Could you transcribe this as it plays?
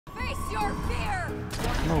your fear.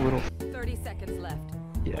 I'm a little. 30 seconds left.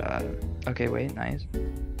 Yeah. Okay, wait, nice.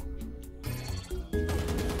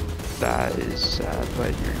 That is sad,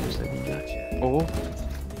 but you're just like. Oh.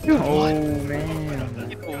 Oh,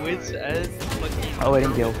 man. Oh, I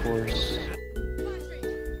didn't Gale Force.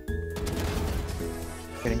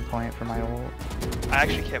 Getting point for my ult. I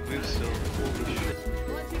actually can't move still. Holy shit.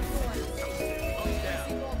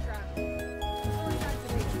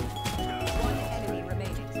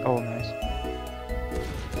 Oh, nice.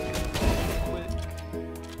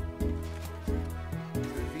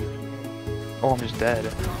 Oh, I'm just dead.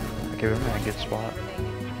 Okay, we're in a good spot.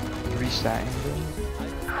 Reset angle.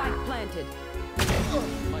 Spike planted.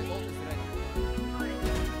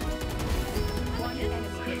 One enemy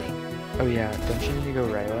remaining. Oh yeah, don't you need to go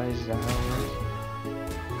right-wise? Is that how it works?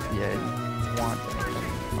 Yeah, you want anything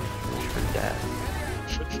for death.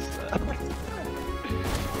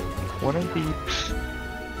 One of the...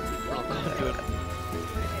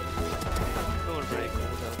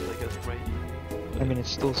 I mean, it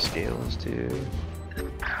still scales too.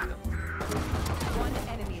 One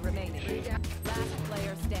enemy remaining. Last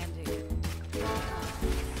player standing.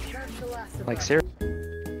 Like Sarah.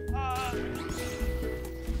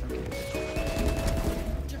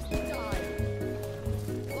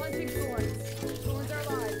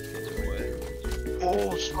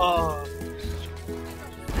 Oh, stop.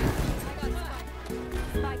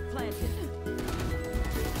 Spike planted.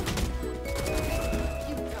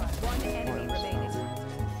 One enemy remaining.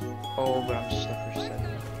 Oh, but I'm stuck for 7.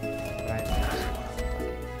 Right.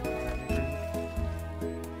 One enemy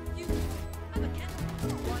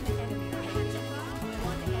remaining. One enemy remaining.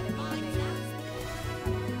 One enemy remaining.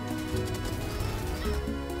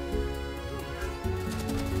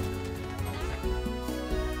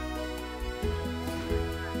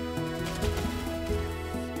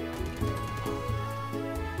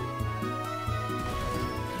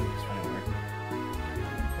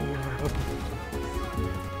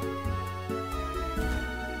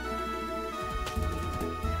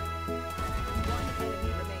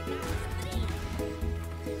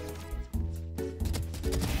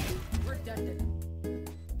 Redundant.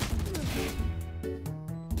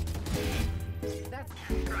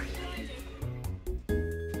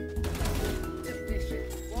 That's efficient.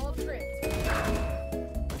 Wall tricked.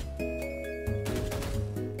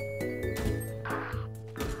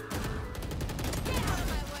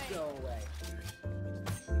 Go away.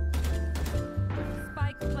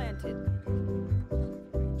 Spike planted.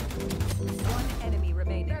 One enemy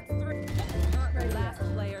remaining. That's 3. Not ready. Last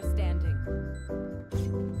player standing.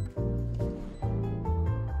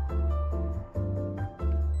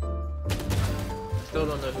 Still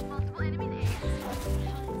don't know who.